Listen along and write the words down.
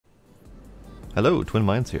Hello, Twin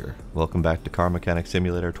Minds here. Welcome back to Car Mechanic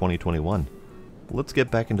Simulator 2021. Let's get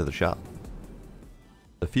back into the shop.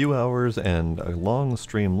 A few hours and a long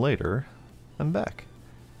stream later, I'm back.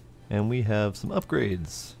 And we have some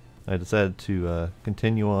upgrades. I decided to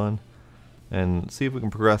continue on and see if we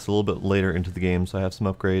can progress a little bit later into the game. So I have some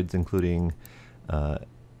upgrades including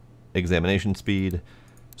examination speed,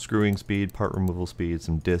 screwing speed, part removal speed,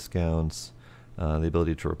 some discounts, the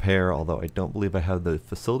ability to repair, although I don't believe I have the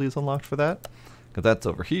facilities unlocked for that, because that's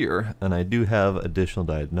over here, and I do have additional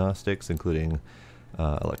diagnostics, including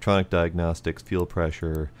electronic diagnostics, fuel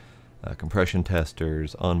pressure, compression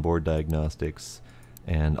testers, onboard diagnostics,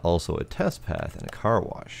 and also a test path and a car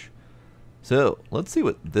wash. So let's see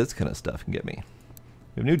what this kind of stuff can get me.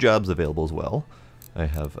 We have new jobs available as well. I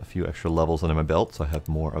have a few extra levels under my belt, so I have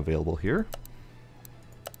more available here.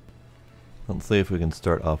 Let's see if we can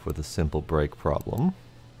start off with a simple brake problem.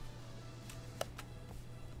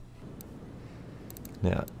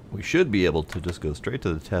 Now, we should be able to just go straight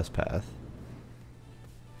to the test path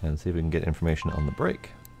and see if we can get information on the brake.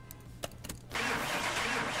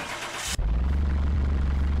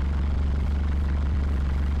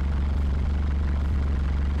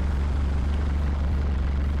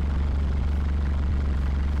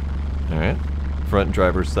 Alright, front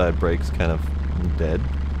driver's side brake's kind of dead.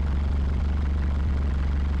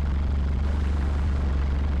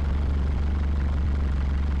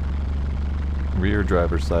 Rear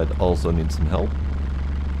driver's side also needs some help.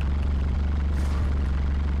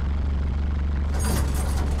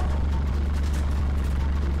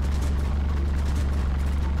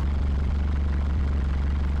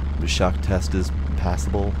 The shock test is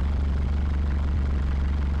passable.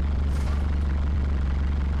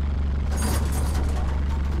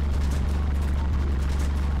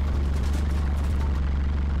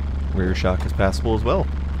 Rear shock is passable as well.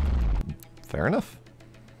 Fair enough.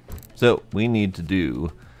 So we need to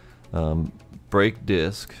do brake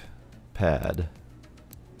disc, pad,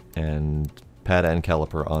 and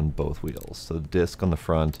caliper on both wheels. So disc on the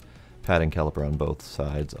front, pad and caliper on both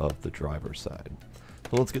sides of the driver's side.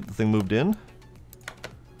 So let's get the thing moved in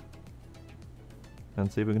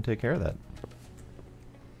and see if we can take care of that.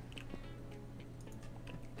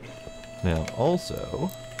 Now also,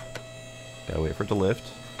 gotta wait for it to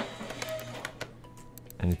lift.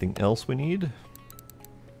 Anything else we need?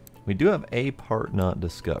 We do have a part not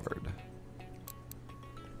discovered,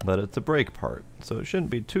 but it's a brake part, so it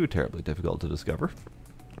shouldn't be too terribly difficult to discover.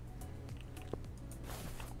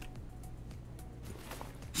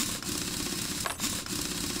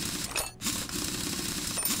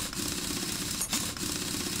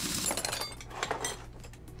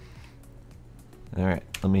 Alright,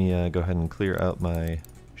 let me go ahead and clear out my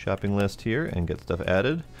shopping list here and get stuff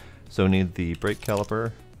added. So we need the brake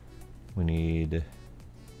caliper, we need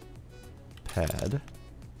pad,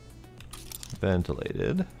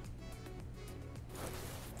 ventilated,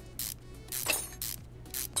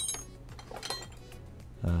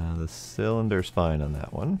 the cylinder's fine on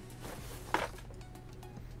that one.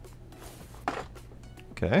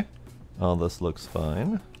 Okay, all this looks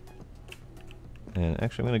fine. And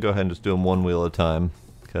actually I'm going to go ahead and just do them one wheel at a time,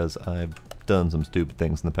 because I've done some stupid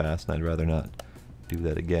things in the past and I'd rather not do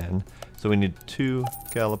that again. So we need 2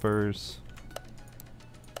 calipers.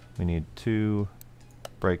 We need 2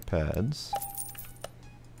 brake pads,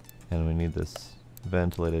 and we need this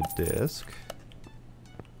ventilated disc.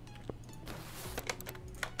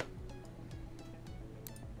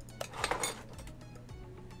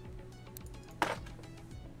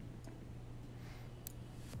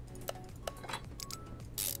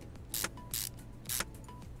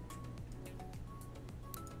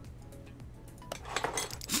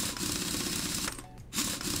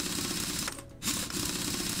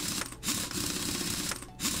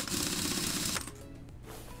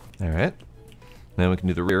 Alright, now we can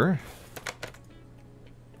do the rear.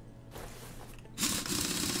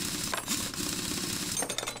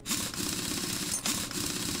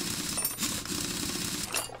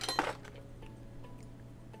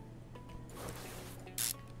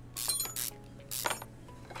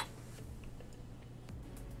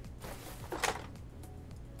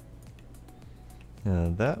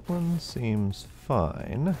 Now that one seems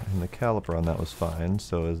fine, and the caliper on that was fine,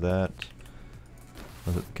 so is that...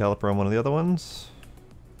 Was it the caliper on one of the other ones?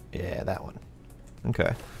 Yeah, that one.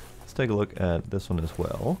 Okay. Let's take a look at this one as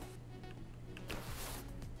well.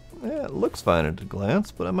 Yeah, it looks fine at a glance,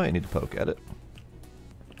 but I might need to poke at it.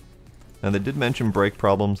 Now they did mention brake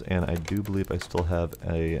problems, and I do believe I still have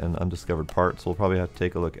an undiscovered part, so we'll probably have to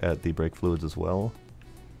take a look at the brake fluids as well.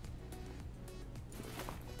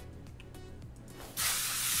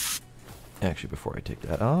 Actually, before I take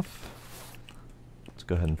that off,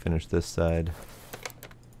 go ahead and finish this side.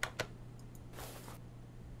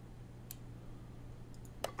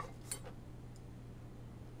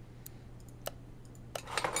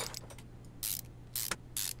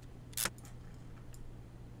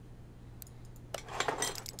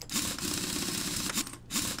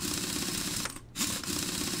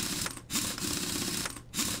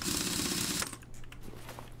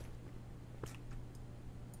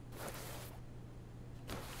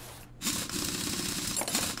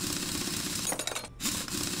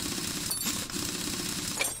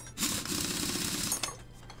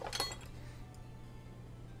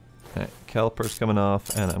 Caliper's coming off,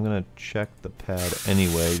 and I'm going to check the pad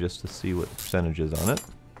anyway just to see what the percentage is on it.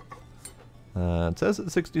 It says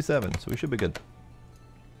it's 67, so we should be good.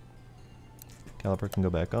 Caliper can go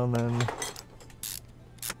back on then.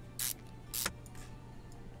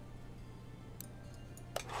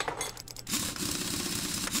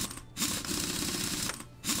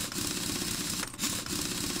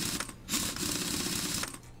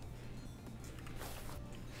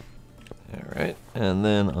 Alright, and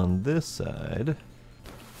then on this side,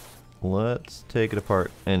 let's take it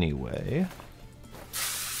apart anyway.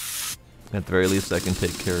 At the very least I can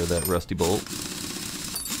take care of that rusty bolt.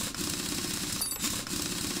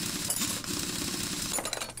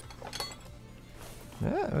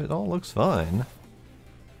 Yeah, it all looks fine.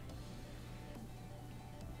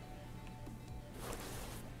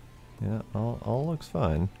 Yeah, all looks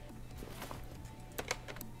fine.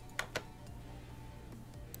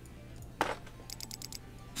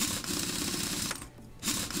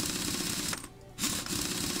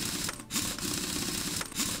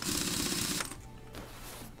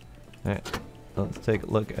 Alright, let's take a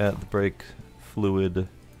look at the brake fluid.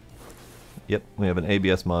 Yep, we have an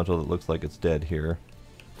ABS module that looks like it's dead here.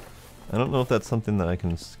 I don't know if that's something that I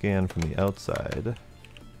can scan from the outside.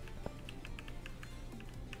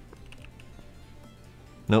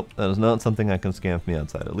 Nope, that is not something I can scan from the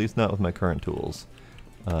outside, at least not with my current tools.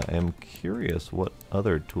 I am curious what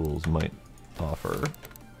other tools might offer.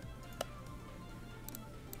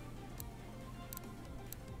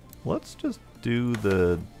 Let's just do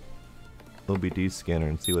the OBD scanner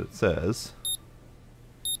and see what it says.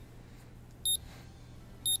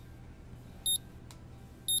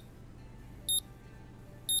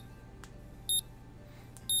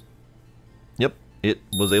 Yep, it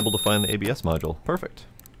was able to find the ABS module. Perfect.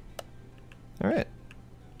 Alright.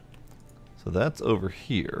 So that's over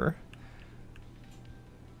here.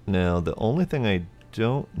 Now, the only thing I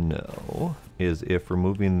don't know is if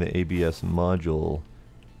removing the ABS module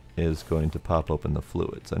is going to pop open the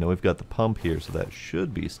fluids. I know we've got the pump here, so that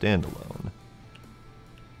should be standalone.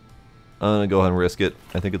 I'm gonna go ahead and risk it.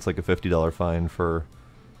 I think it's like a $50 fine for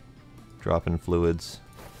dropping fluids.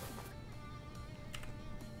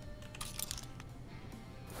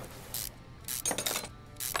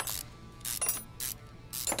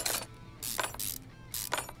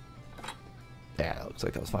 Yeah, looks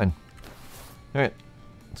like that was fine. Alright,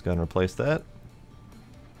 let's go ahead and replace that.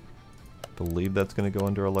 Believe that's going to go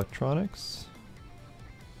under electronics.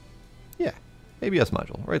 Yeah, ABS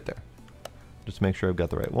module right there. Just to make sure I've got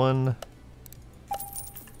the right one.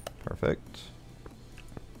 Perfect.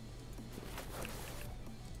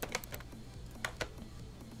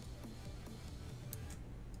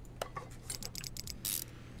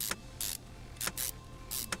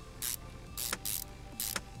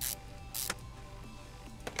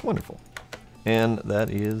 Wonderful. And that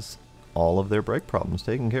is all of their brake problems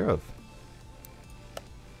taken care of.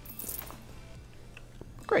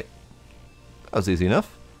 Great. That was easy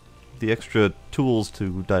enough. The extra tools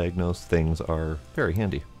to diagnose things are very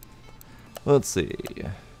handy. Let's see.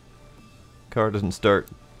 Car doesn't start.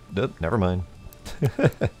 Nope, never mind.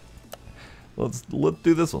 Let's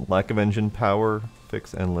do this one. Lack of engine power.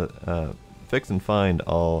 Fix and find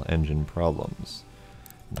all engine problems.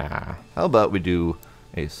 Nah. How about we do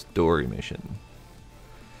a story mission?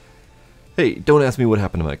 Hey, don't ask me what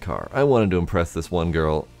happened to my car. I wanted to impress this one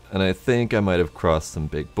girl, and I think I might have crossed some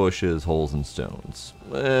big bushes, holes, and stones.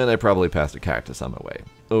 And I probably passed a cactus on my way.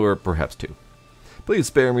 Or perhaps two. Please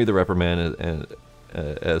spare me the reprimand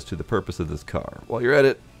as to the purpose of this car. While you're at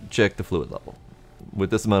it, check the fluid level. With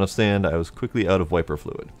this amount of sand, I was quickly out of wiper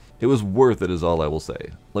fluid. It was worth it is all I will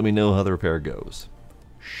say. Let me know how the repair goes.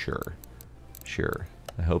 Sure. Sure.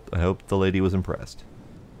 I hope the lady was impressed.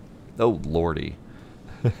 Oh, lordy.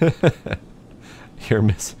 You're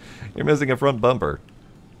missing a front bumper.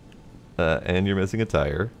 And you're missing a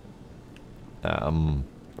tire.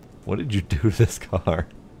 What did you do to this car?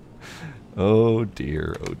 Oh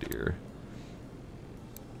dear, oh dear.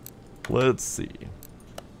 Let's see.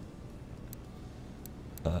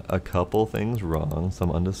 A couple things wrong,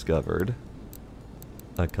 some undiscovered.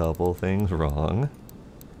 A couple things wrong.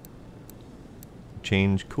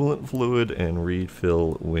 Change coolant fluid and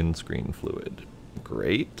refill windscreen fluid.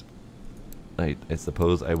 Great. I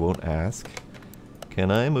suppose I won't ask.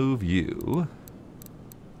 Can I move you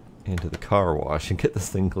into the car wash and get this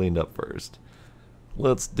thing cleaned up first?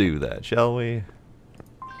 Let's do that, shall we?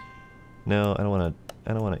 No, I don't want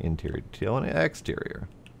to interior. I want an exterior.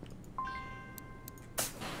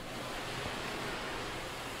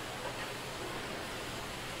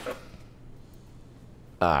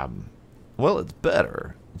 Well, it's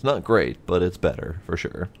better. It's not great, but it's better for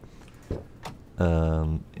sure.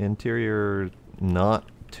 Interior, not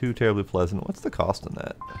too terribly pleasant. What's the cost on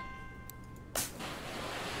that?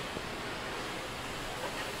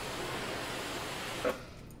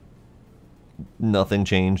 Nothing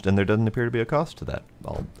changed, and there doesn't appear to be a cost to that.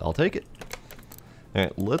 I'll take it. All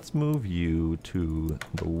right, let's move you to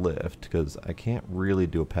the lift, because I can't really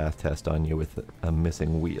do a path test on you with a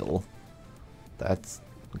missing wheel. That's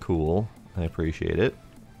cool. I appreciate it.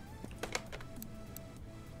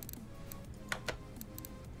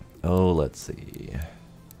 Oh, let's see.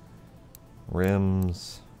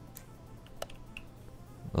 Rims.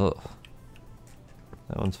 Ugh.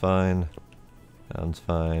 That one's fine. That one's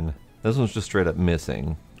fine. This one's just straight up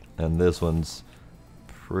missing. And this one's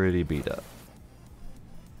pretty beat up.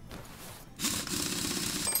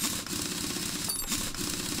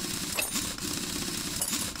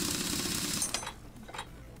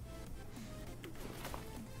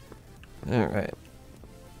 Alright.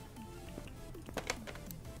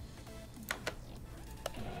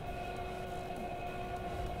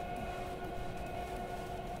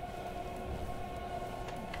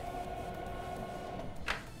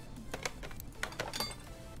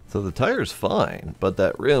 So the tire's fine, but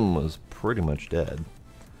that rim was pretty much dead.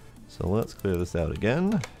 So let's clear this out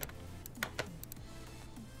again.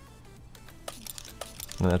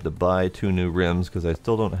 I'm gonna have to buy 2 new rims because I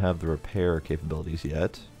still don't have the repair capabilities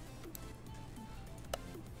yet.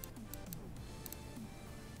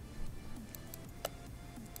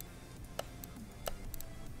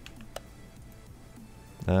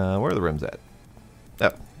 Where are the rims at?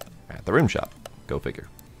 Oh, at the rim shop. Go figure.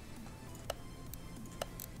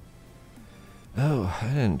 Oh, I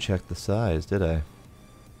didn't check the size, did I?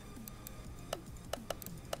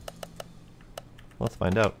 Let's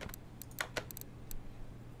find out.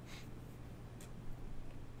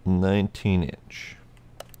 19-inch.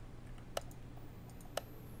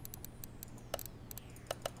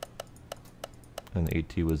 And the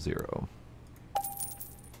AT was 0.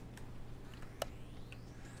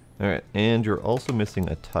 Alright, and you're also missing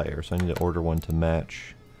a tire, so I need to order one to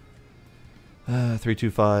match.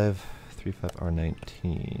 325,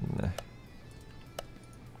 35R19.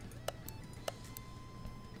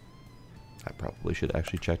 I probably should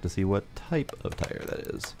actually check to see what type of tire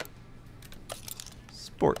that is.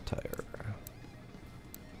 Sport tire.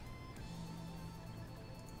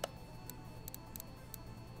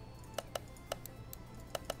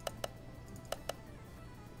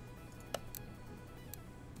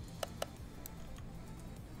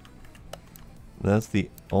 That's the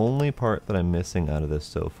only part that I'm missing out of this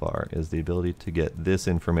so far, is the ability to get this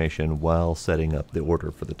information while setting up the order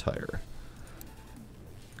for the tire.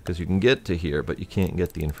 Because you can get to here, but you can't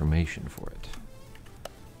get the information for it.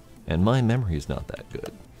 And my memory is not that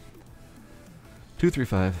good.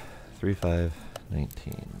 235, 35,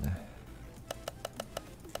 19.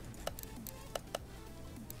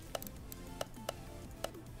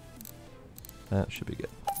 That should be good.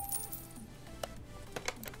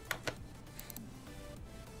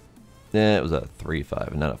 Yeah, it was a 3.5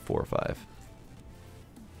 and not a 4.5.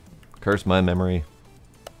 Curse my memory.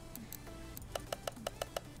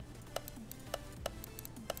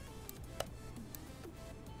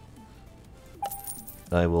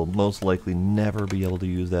 I will most likely never be able to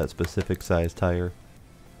use that specific size tire,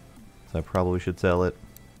 so I probably should sell it.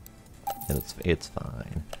 And it's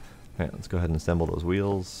fine. Alright, let's go ahead and assemble those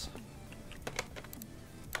wheels.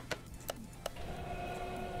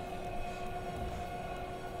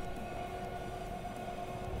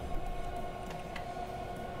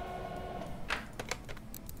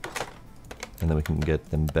 And then we can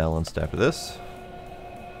get them balanced after this.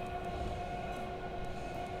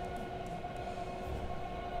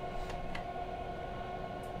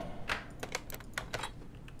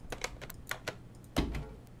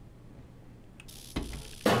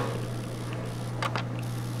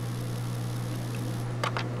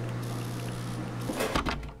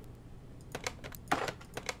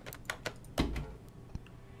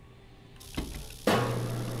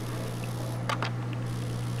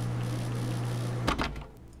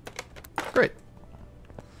 Great.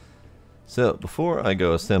 So, before I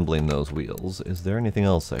go assembling those wheels, is there anything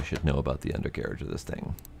else I should know about the undercarriage of this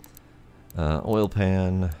thing? Oil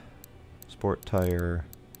pan, sport tire,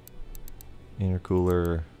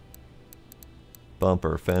 intercooler,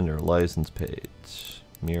 bumper, fender, license plate,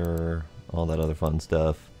 mirror, all that other fun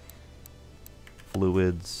stuff.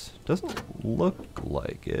 Fluids. Doesn't look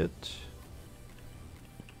like it.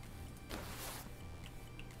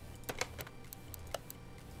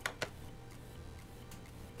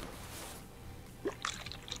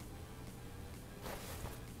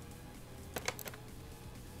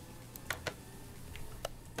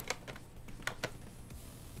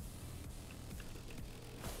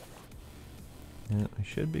 Yeah, we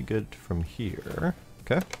should be good from here.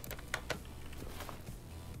 Okay.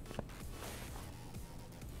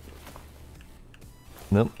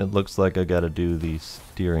 Nope, it looks like I gotta do the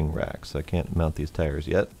steering rack, so I can't mount these tires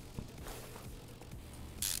yet.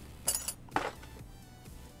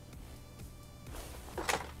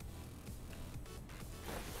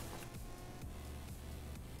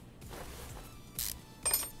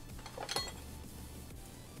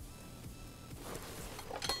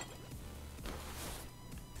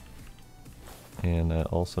 And I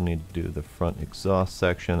also need to do the front exhaust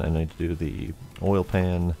section. I need to do the oil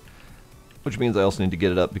pan, which means I also need to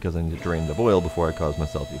get it up because I need to drain the oil before I cause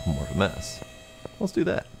myself even more of a mess. Let's do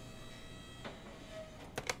that.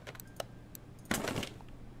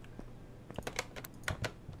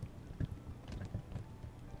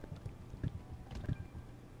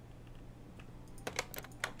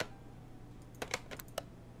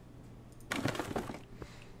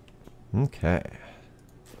 Okay.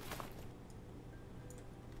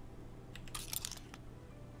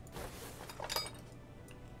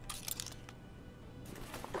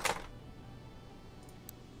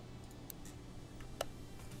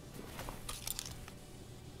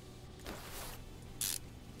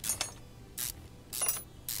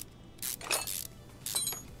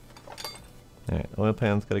 Alright, oil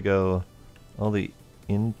pan's gotta go. All the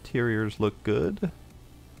interiors look good.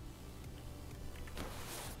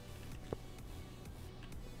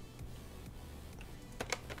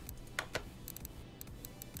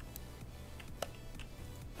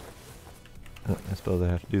 Oh, I suppose I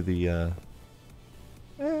have to do the,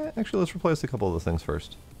 actually let's replace a couple of the things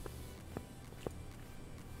first.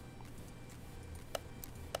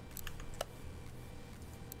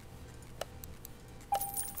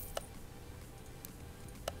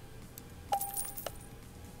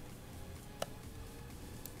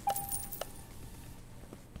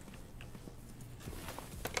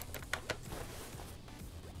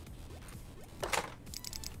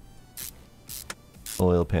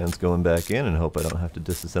 Oil pan's going back in and hope I don't have to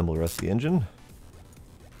disassemble the rest of the engine.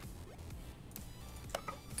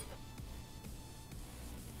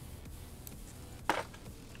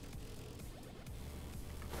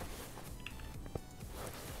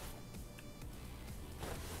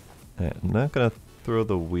 I'm not going to throw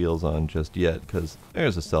the wheels on just yet because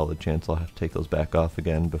there's a solid chance I'll have to take those back off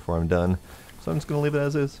again before I'm done. So I'm just going to leave it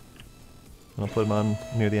as is. And I'll put them on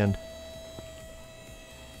near the end.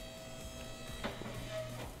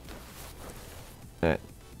 Alright,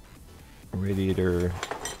 radiator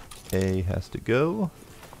A has to go.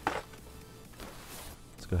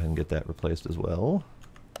 Let's go ahead and get that replaced as well.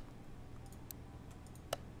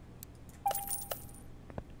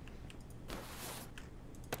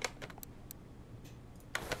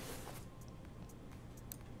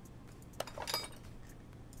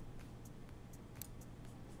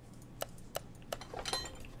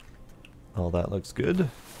 All that looks good.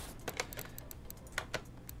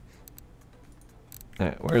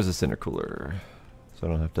 Alright, where's this intercooler? So I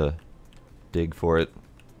don't have to dig for it.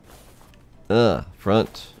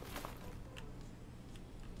 Front.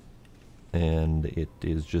 And it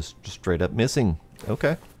is just straight up missing.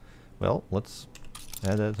 Okay. Well, let's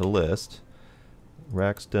add that to the list.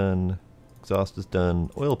 Rack's done. Exhaust is done.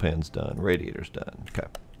 Oil pan's done. Radiator's done. Okay.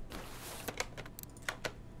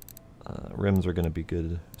 Rims are going to be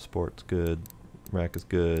good. Sport's good. Rack is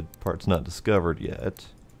good. Parts not discovered yet.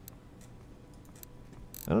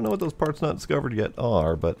 I don't know what those parts not discovered yet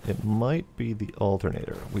are, but it might be the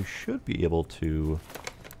alternator. We should be able to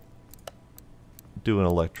do an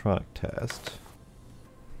electronic test.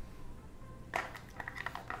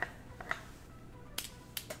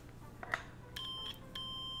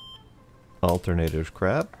 Alternator's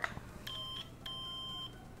crap.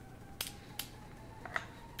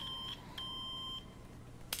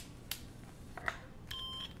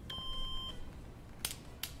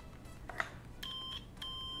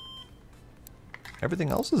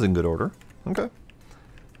 Everything else is in good order. Okay.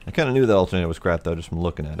 I kind of knew the alternator was crap though, just from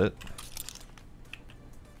looking at it.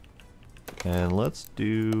 And let's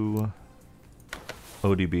do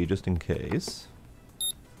ODB just in case.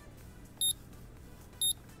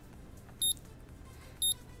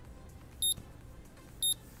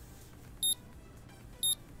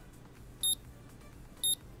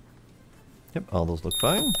 Yep, all those look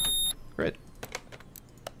fine. Great.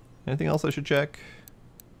 Anything else I should check?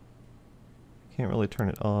 Can't really turn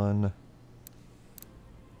it on.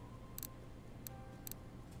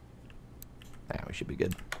 We should be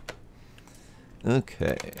good.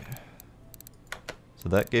 Okay. So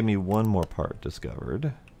that gave me one more part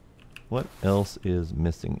discovered. What else is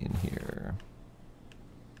missing in here?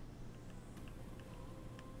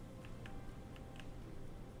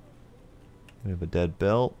 We have a dead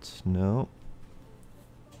belt. No.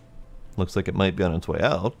 Looks like it might be on its way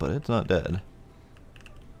out, but it's not dead.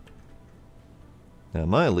 Now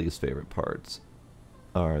my least favorite parts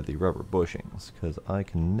are the rubber bushings, because I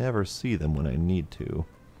can never see them when I need to.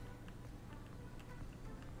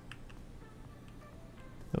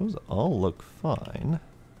 Those all look fine.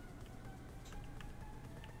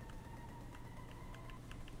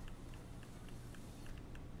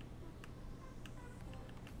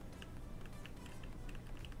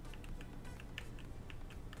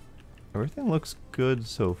 Everything looks good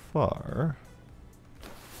so far.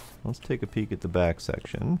 Let's take a peek at the back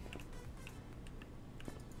section.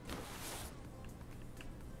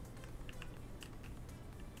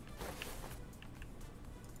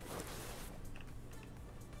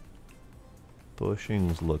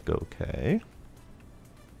 Bushings look okay.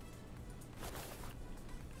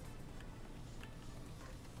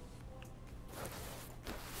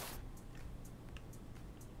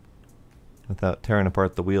 Without tearing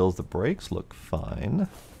apart the wheels, the brakes look fine.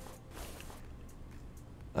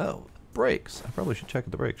 Oh, brakes. I probably should check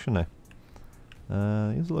the brakes, shouldn't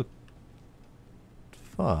I? These look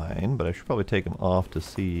fine, but I should probably take them off to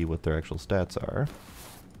see what their actual stats are.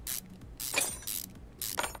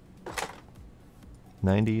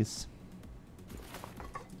 90s.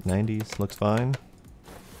 90s looks fine.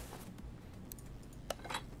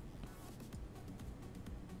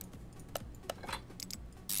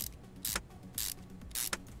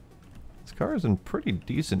 This car is in pretty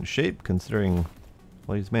decent shape considering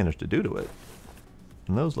what he's managed to do to it.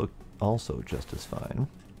 And those look also just as fine.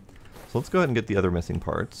 So let's go ahead and get the other missing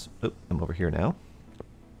parts. Oh, I'm over here now.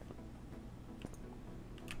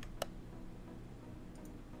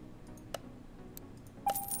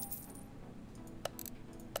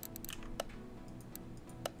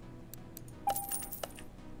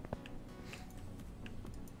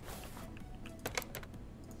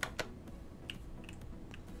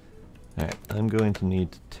 Alright, I'm going to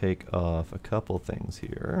need to take off a couple things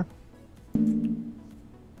here.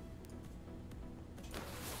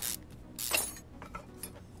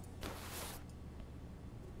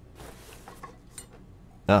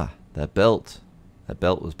 Ah, that belt. That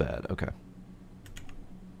belt was bad. Okay.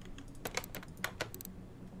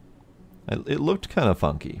 It looked kind of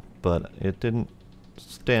funky, but it didn't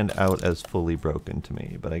stand out as fully broken to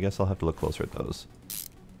me. But I guess I'll have to look closer at those.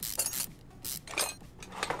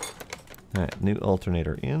 Alright, new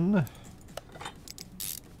alternator in.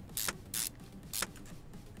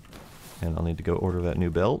 And I'll need to go order that new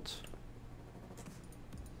belt.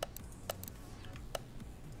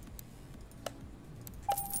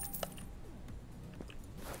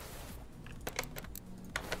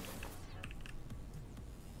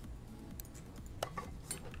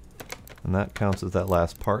 And that counts as that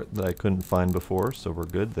last part that I couldn't find before, so we're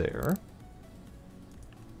good there.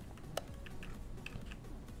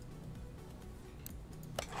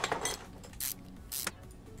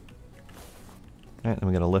 Alright, then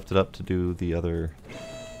we're going to lift it up to do the other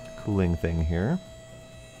cooling thing here.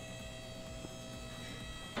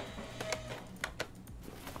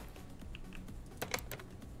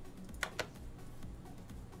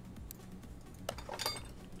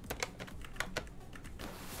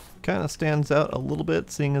 Kind of stands out a little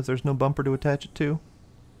bit, seeing as there's no bumper to attach it to.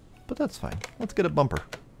 But that's fine. Let's get a bumper.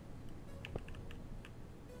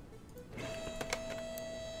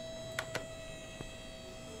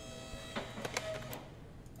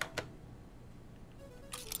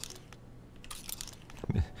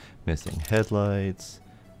 Missing headlights,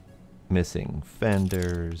 missing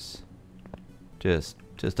fenders, just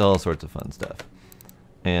all sorts of fun stuff.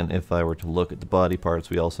 And if I were to look at the body parts,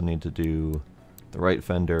 we also need to do the right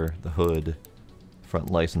fender, the hood,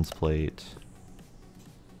 front license plate.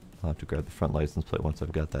 I'll have to grab the front license plate once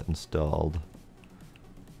I've got that installed.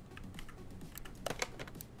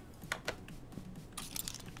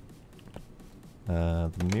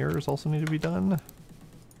 The mirrors also need to be done.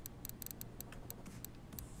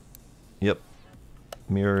 Yep.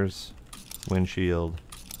 Mirrors. windshield.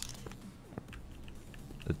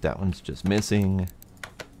 That one's just missing.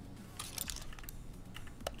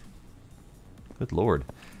 Good lord.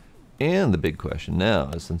 And the big question now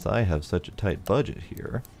is, since I have such a tight budget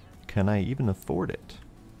here, can I even afford it?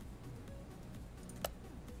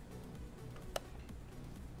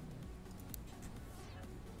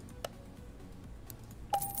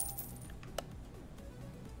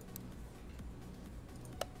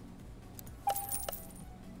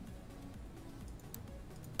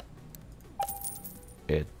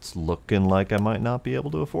 It's looking like I might not be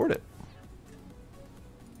able to afford it.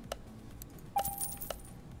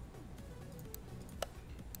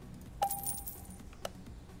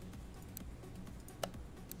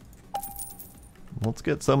 Let's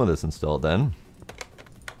get some of this installed then.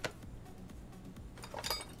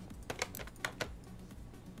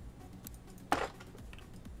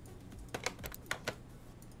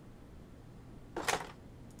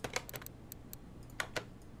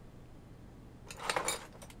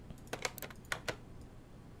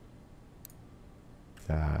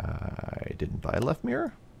 I didn't buy a left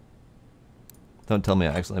mirror? Don't tell me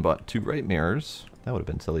I accidentally bought 2 right mirrors. That would have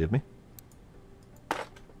been silly of me.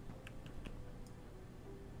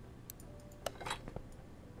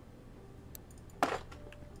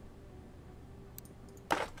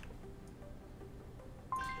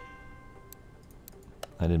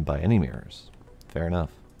 I didn't buy any mirrors. Fair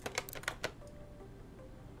enough.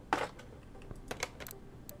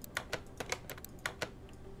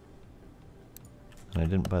 And I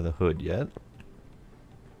didn't buy the hood yet.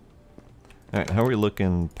 Alright, how are we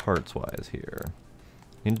looking parts-wise here?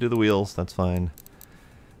 Need to do the wheels, that's fine.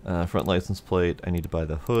 Front license plate, I need to buy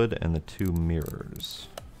the hood and the 2 mirrors.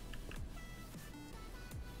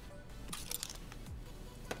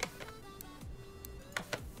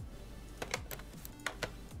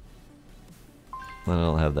 I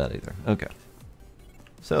don't have that either. Okay.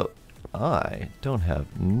 So, I don't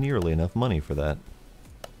have nearly enough money for that.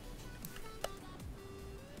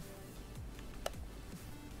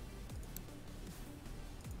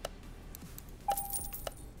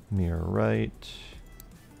 Mirror right.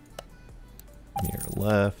 Mirror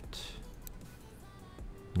left.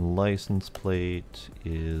 License plate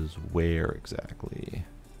is where exactly?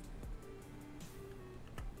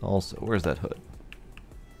 Also, where's that hood?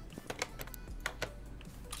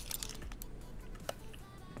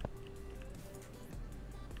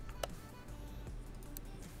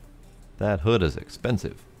 That hood is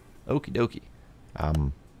expensive. Okie dokie.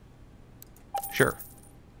 Sure.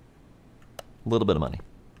 A little bit of money.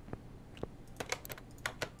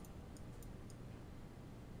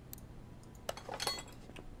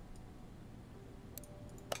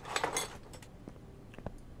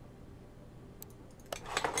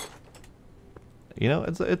 You know,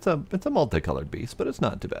 it's a multicolored beast, but it's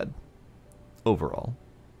not too bad. Overall,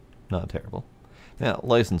 not terrible. Now,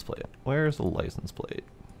 license plate. Where's the license plate?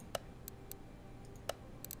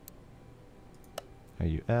 Are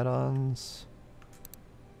you add-ons?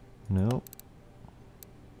 No.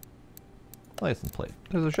 License plate.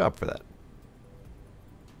 There's a shop for that.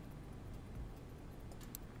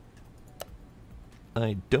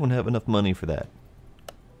 I don't have enough money for that.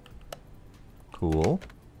 Cool.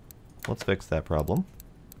 Let's fix that problem.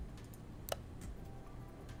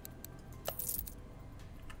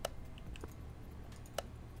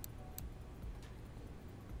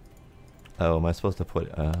 Oh, am I supposed to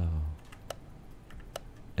put... Oh.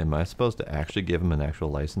 Am I supposed to actually give him an actual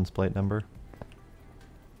license plate number?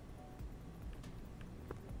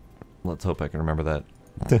 Let's hope I can remember that.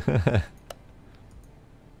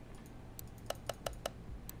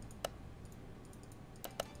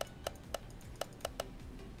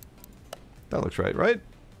 That looks right, right?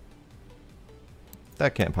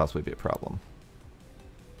 That can't possibly be a problem.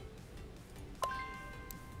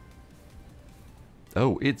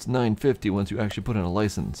 Oh, it's $9.50 once you actually put in a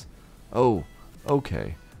license. Oh,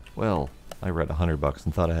 okay. Well, I read $100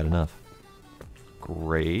 and thought I had enough.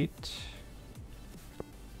 Great.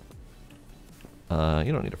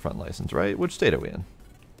 You don't need a front license, right? Which state are we in?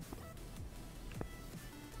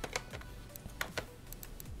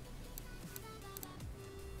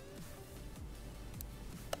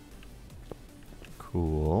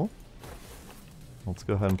 Cool. Let's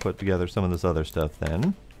go ahead and put together some of this other stuff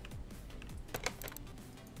then.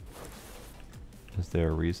 Is there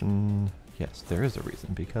a reason? Yes, there is a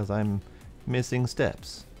reason, because I'm missing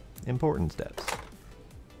steps. Important steps.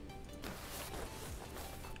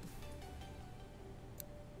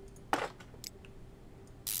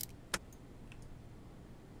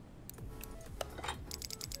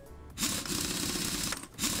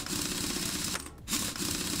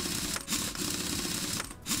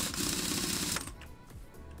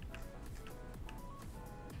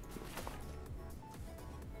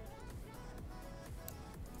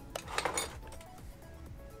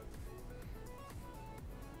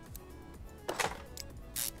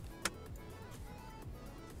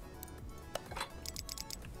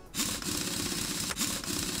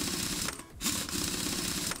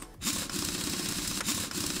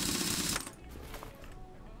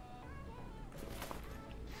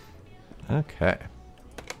 Okay.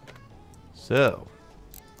 So,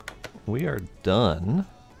 we are done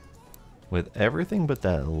with everything but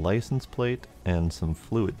that license plate and some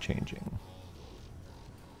fluid changing.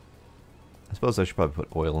 I suppose I should probably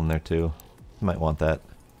put oil in there too. Might want that.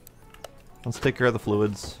 Let's take care of the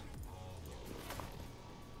fluids.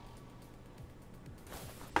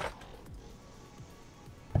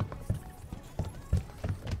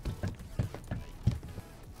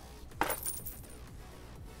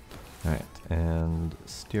 Alright, and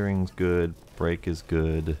steering's good, brake is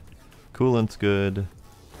good, coolant's good,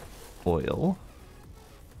 oil.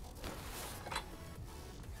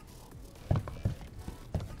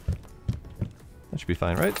 That should be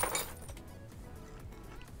fine, right?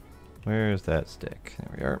 Where's that stick?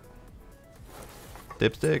 There we are.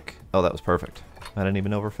 Dipstick. Oh, that was perfect. I didn't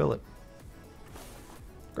even overfill it.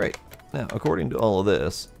 Great. Now, according to all of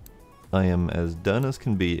this, I am as done as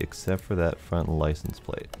can be except for that front license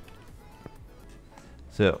plate.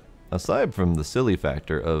 So, aside from the silly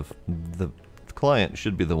factor of the client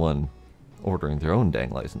should be the one ordering their own dang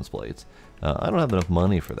license plates, I don't have enough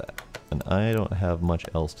money for that. And I don't have much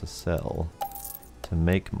else to sell to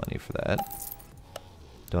make money for that.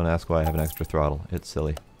 Don't ask why I have an extra throttle. It's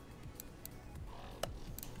silly.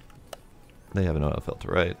 They have an oil filter,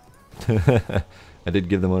 right? I did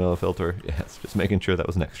give them an oil filter. Yes, just making sure that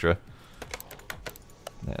was an extra.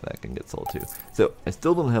 Yeah, that can get sold too. So, I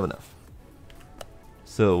still don't have enough.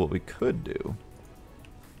 So, what we could do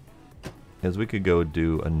is we could go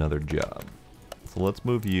do another job. So, let's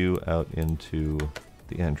move you out into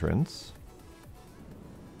the entrance.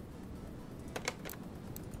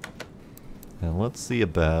 And let's see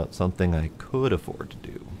about something I could afford to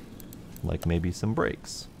do. Like maybe some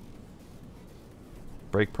brakes.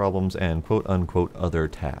 Brake problems and quote-unquote other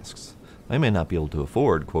tasks. I may not be able to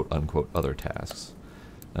afford quote-unquote other tasks.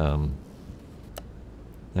 Alright,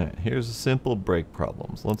 here's a simple brake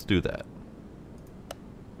problems. Let's do that.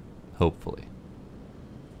 Hopefully.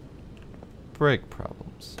 Brake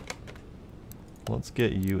problems. Let's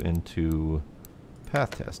get you into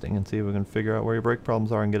path testing and see if we can figure out where your brake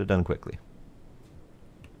problems are and get it done quickly.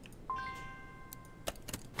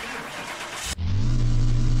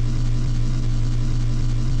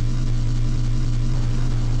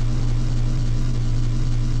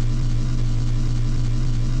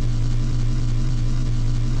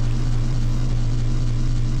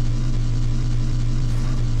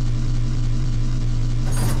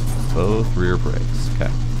 Both rear brakes. Okay.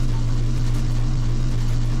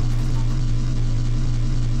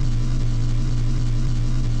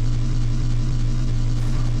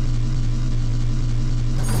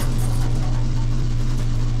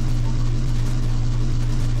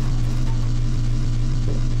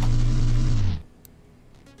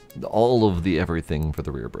 All of the everything for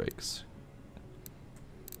the rear brakes.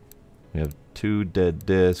 We have 2 dead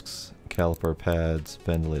discs, caliper pads,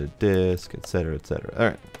 ventilated disc, etc., etc. All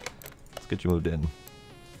right. Get you moved in.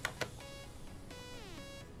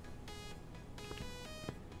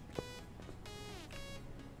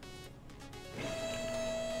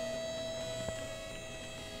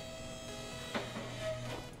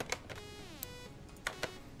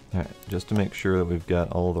 Alright, just to make sure that we've got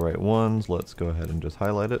all the right ones, let's go ahead and just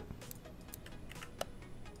highlight it.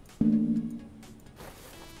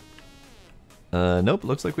 Nope,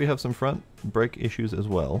 looks like we have some front brake issues as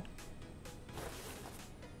well.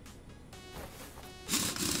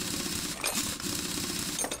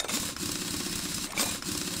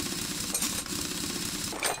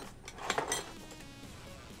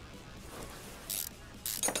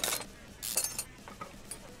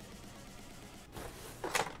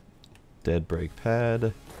 Dead brake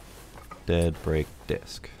pad, dead brake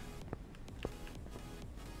disc.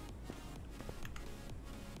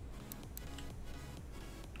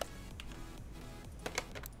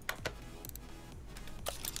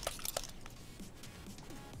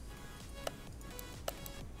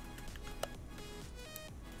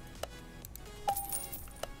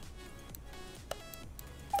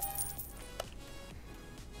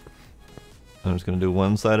 I'm just going to do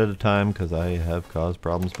one side at a time because I have caused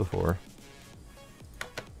problems before.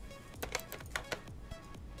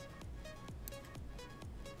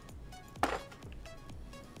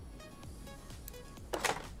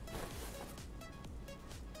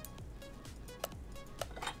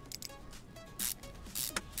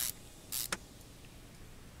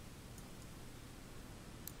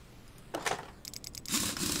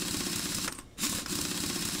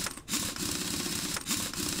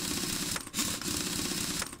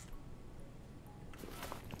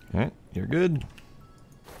 Alright, you're good.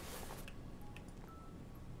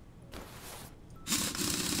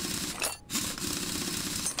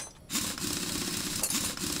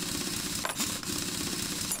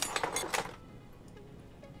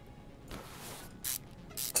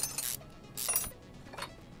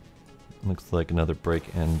 Looks like another brake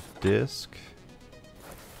and disc.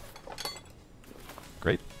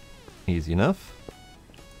 Great. Easy enough.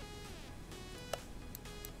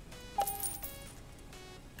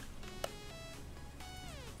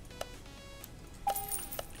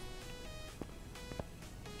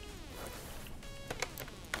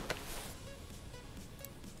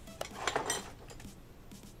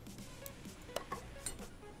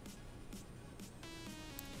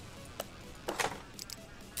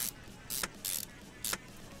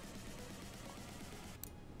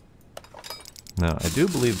 Now, I do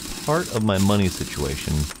believe part of my money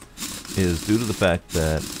situation is due to the fact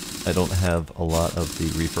that I don't have a lot of the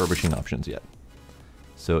refurbishing options yet.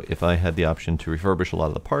 So if I had the option to refurbish a lot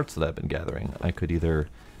of the parts that I've been gathering, I could either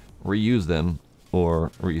reuse them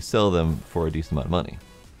or resell them for a decent amount of money.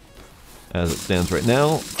 As it stands right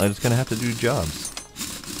now, I just kind of have to do jobs.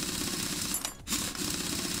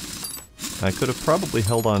 I could have probably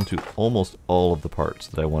held on to almost all of the parts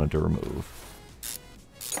that I wanted to remove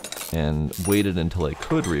and waited until I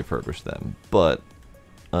could refurbish them, but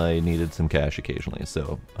I needed some cash occasionally,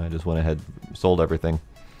 so I just went ahead and sold everything.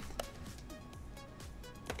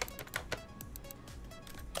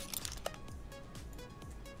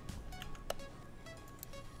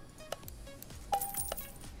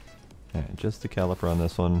 Alright, just the caliper on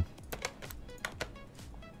this one.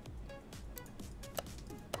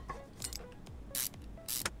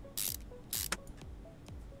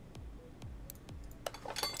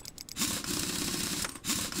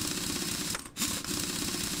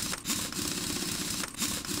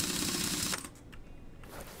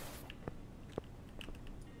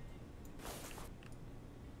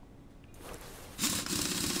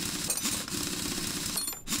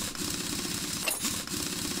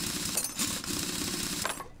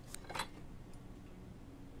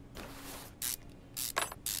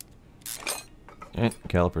 Alright,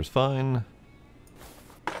 caliper's fine.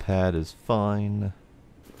 Pad is fine.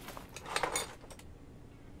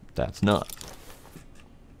 That's not.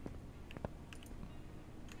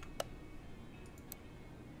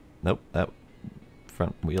 Nope, that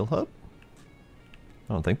front wheel hub?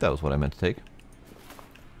 I don't think that was what I meant to take.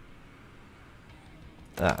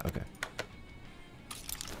 Ah, okay.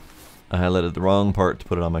 I highlighted the wrong part to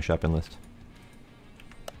put it on my shopping list.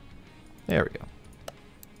 There we go.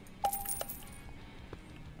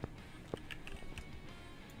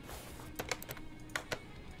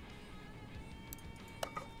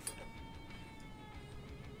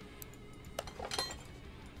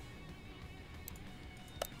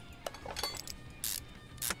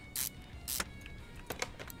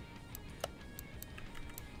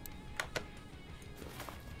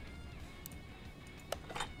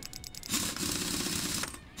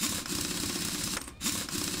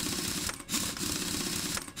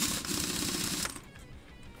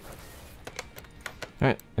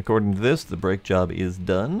 Alright, according to this, the brake job is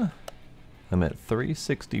done. I'm at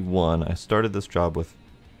 361. I started this job with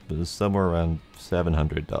somewhere around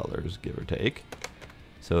 $700, give or take.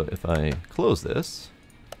 So if I close this,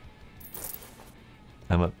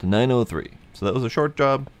 I'm up to 903. So that was a short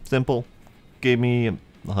job, simple. Gave me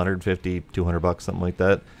 150, 200 bucks, something like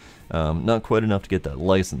that. Not quite enough to get that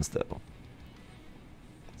license though.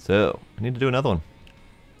 So I need to do another one.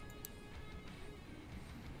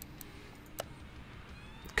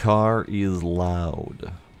 Car is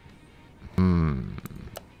loud.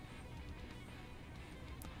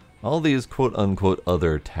 All these quote-unquote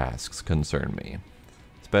other tasks concern me,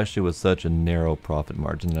 especially with such a narrow profit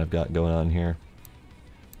margin that I've got going on here.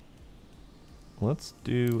 Let's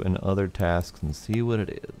do an other task and see what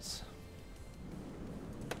it is.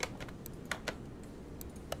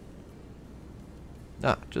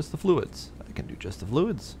 Ah, just the fluids. I can do just the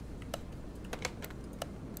fluids.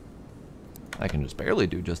 I can just barely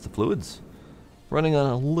do just the fluids. Running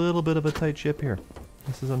on a little bit of a tight ship here.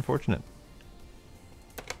 This is unfortunate.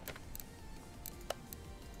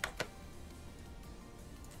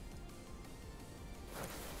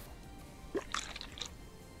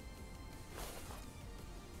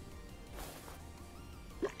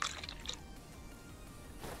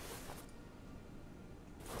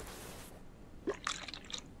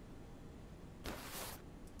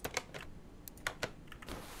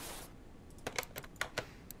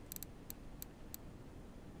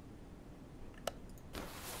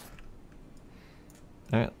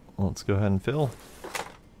 Alright, let's go ahead and fill.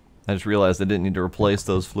 I just realized I didn't need to replace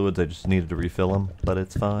those fluids, I just needed to refill them, but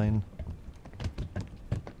it's fine.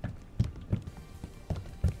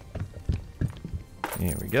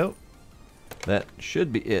 Here we go. That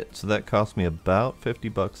should be it. So that cost me about 50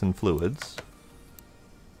 bucks in fluids.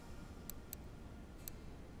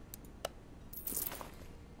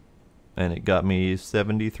 and it got me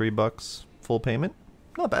 73 bucks full payment.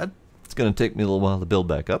 Not bad. It's going to take me a little while to build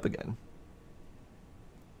back up again.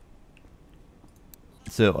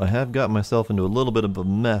 So I have got myself into a little bit of a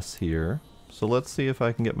mess here. So let's see if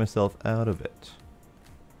I can get myself out of it.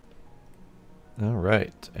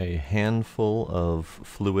 Alright, a handful of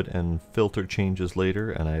fluid and filter changes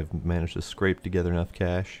later, and I've managed to scrape together enough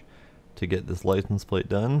cash to get this license plate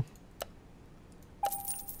done,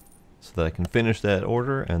 so that I can finish that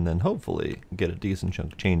order and then hopefully get a decent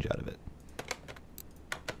chunk of change out of it.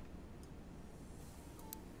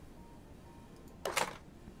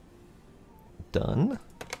 Done.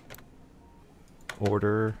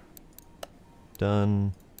 Order.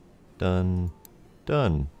 Done. Done.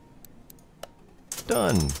 Done.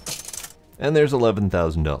 Done. And there's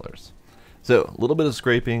 $11,000. So, a little bit of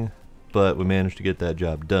scraping, but we managed to get that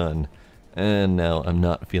job done, and now I'm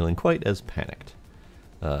not feeling quite as panicked.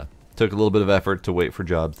 Took a little bit of effort to wait for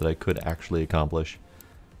jobs that I could actually accomplish,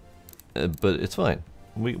 but it's fine.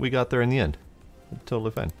 We got there in the end.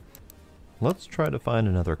 Totally fine. Let's try to find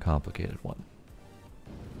another complicated one.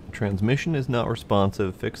 Transmission is not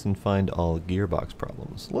responsive. Fix and find all gearbox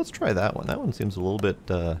problems. Let's try that one. That one seems a little bit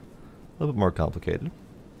more complicated.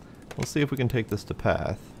 Let's see if we can take this to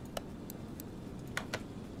path.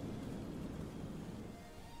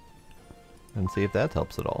 And see if that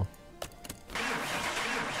helps at all.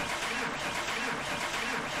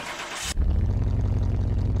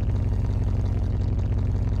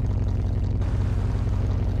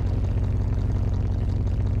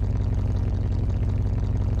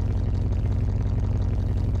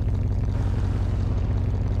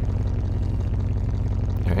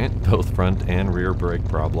 Alright, both front and rear brake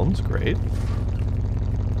problems, great.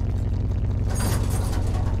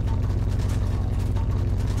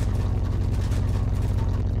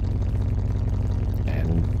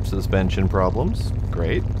 And suspension problems,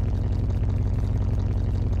 great.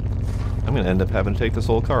 I'm gonna end up having to take this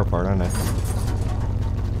whole car apart, aren't I?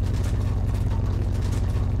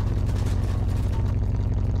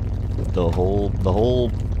 The whole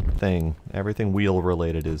thing, everything wheel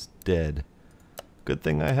related is dead. Good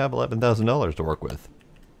thing I have $11,000 to work with.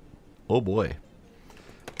 Oh boy.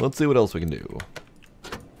 Let's see what else we can do.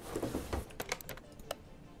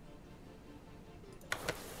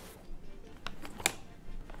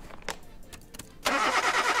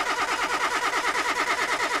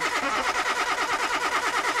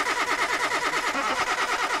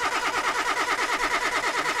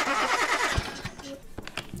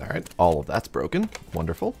 Alright, all of that's broken.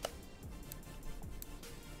 Wonderful.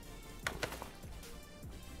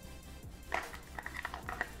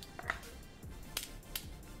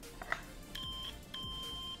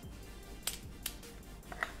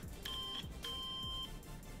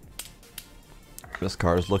 This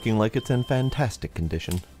car is looking like it's in fantastic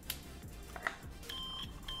condition.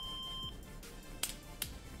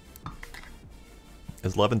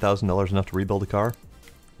 Is $11,000 enough to rebuild a car?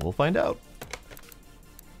 We'll find out.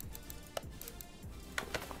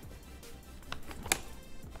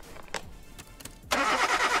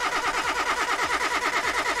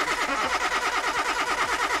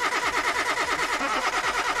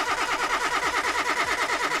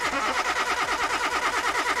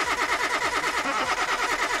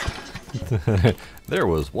 There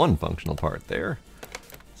was one functional part there.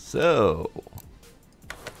 So,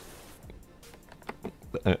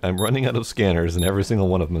 I'm running out of scanners and every single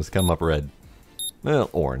one of them has come up red. Well,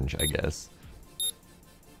 orange, I guess.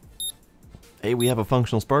 Hey, we have a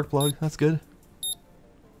functional spark plug. That's good.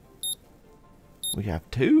 We have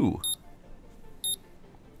two.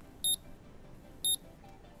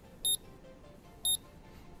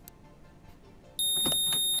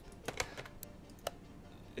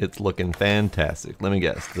 It's looking fantastic. Let me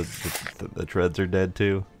guess. The treads are dead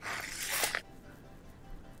too.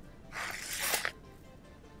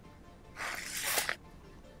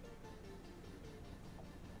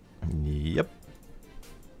 Yep.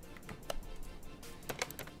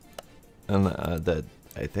 And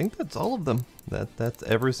I think that's all of them. That's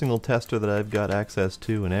every single tester that I've got access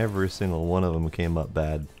to, and every single one of them came up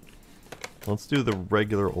bad. Let's do the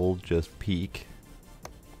regular old just peek.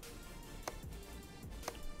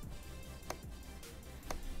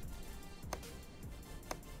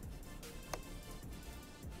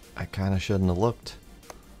 I kind of shouldn't have looked.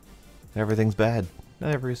 Everything's bad.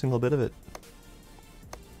 Every single bit of it.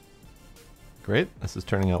 Great. This is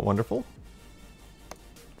turning out wonderful.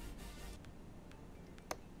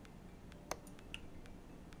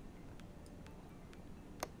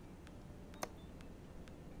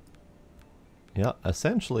 Yeah,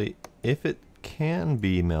 essentially, if it can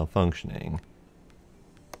be malfunctioning,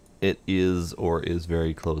 it is or is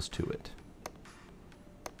very close to it.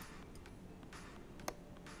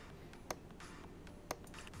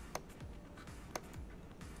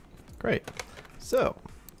 Great. So,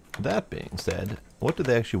 that being said, what do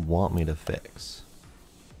they actually want me to fix?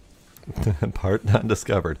 Part not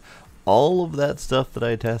discovered. All of that stuff that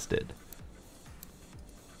I tested.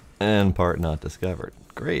 And part not discovered.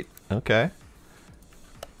 Great. Okay.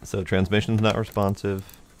 So transmission's not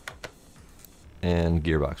responsive. And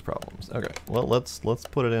gearbox problems. Okay. Well, let's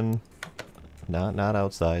put it in. Not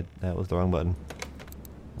outside. That was the wrong button.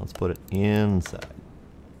 Let's put it inside.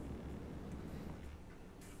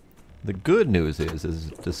 The good news is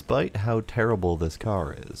despite how terrible this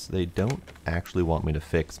car is, they don't actually want me to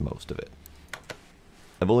fix most of it.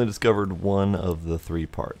 I've only discovered one of the 3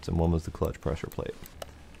 parts, and one was the clutch pressure plate.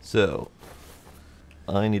 So,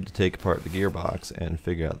 I need to take apart the gearbox and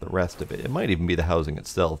figure out the rest of it. It might even be the housing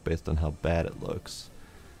itself, based on how bad it looks.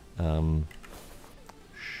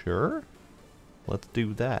 Sure? Let's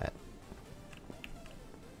do that.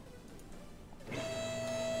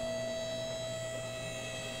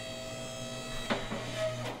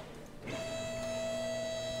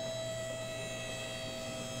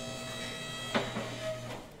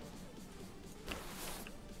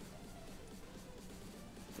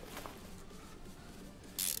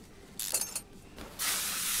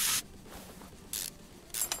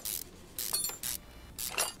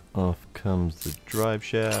 Off comes the drive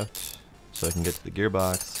shaft, so I can get to the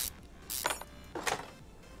gearbox.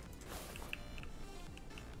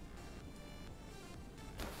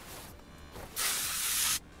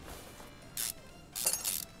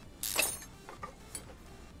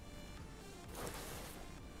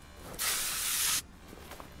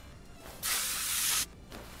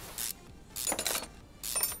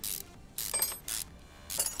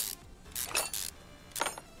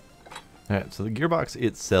 Alright, so the gearbox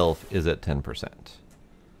itself is at 10%.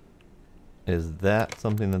 Is that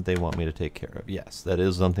something that they want me to take care of? Yes, that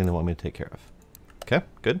is something they want me to take care of. Okay,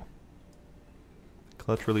 good.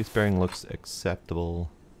 Clutch release bearing looks acceptable.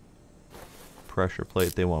 Pressure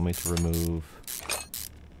plate they want me to remove.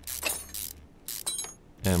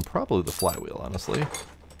 And probably the flywheel, honestly.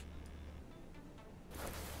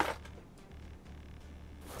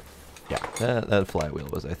 Yeah, that flywheel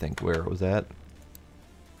was, I think, where it was at.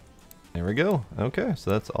 There we go. Okay,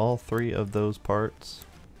 so that's all 3 of those parts.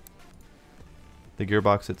 The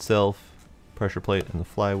gearbox itself, pressure plate, and the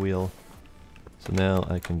flywheel. So now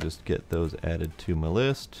I can just get those added to my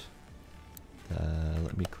list.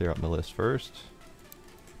 Let me clear out my list first.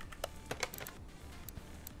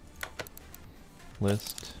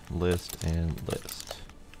 List, list, and list.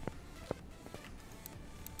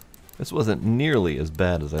 This wasn't nearly as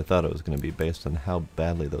bad as I thought it was going to be based on how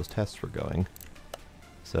badly those tests were going.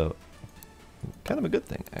 So, kind of a good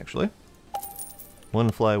thing, actually.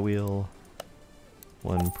 1 flywheel,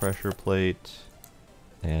 1 pressure plate,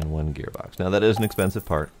 and 1 gearbox. Now that is an expensive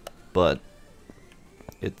part, but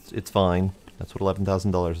it's fine. That's what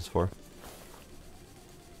 $11,000 is for.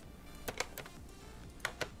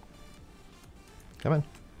 Come on.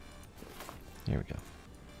 Here we go.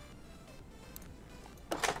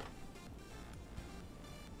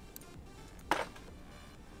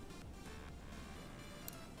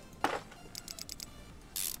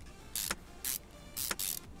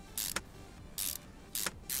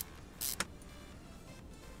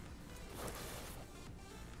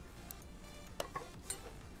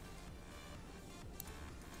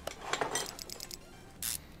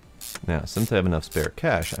 Now, since I have enough spare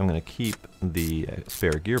cash, I'm going to keep the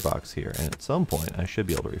spare gearbox here, and at some point I should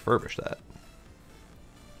be able to refurbish that.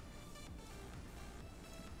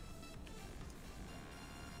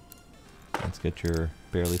 Let's get your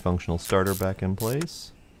barely functional starter back in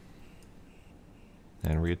place.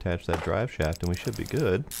 And reattach that drive shaft, and we should be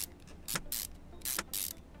good.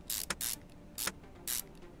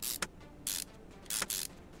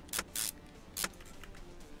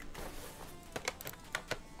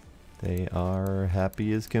 They are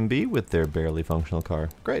happy as can be with their barely functional car.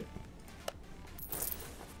 Great.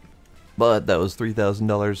 But that was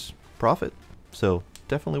 $3,000 profit, so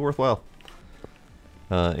definitely worthwhile.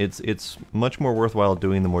 It's much more worthwhile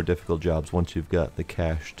doing the more difficult jobs once you've got the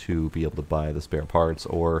cash to be able to buy the spare parts,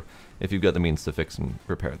 or if you've got the means to fix and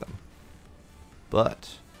repair them.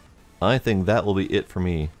 But I think that will be it for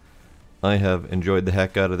me. I have enjoyed the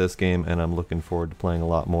heck out of this game, and I'm looking forward to playing a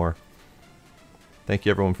lot more. Thank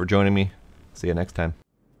you everyone for joining me. See you next time.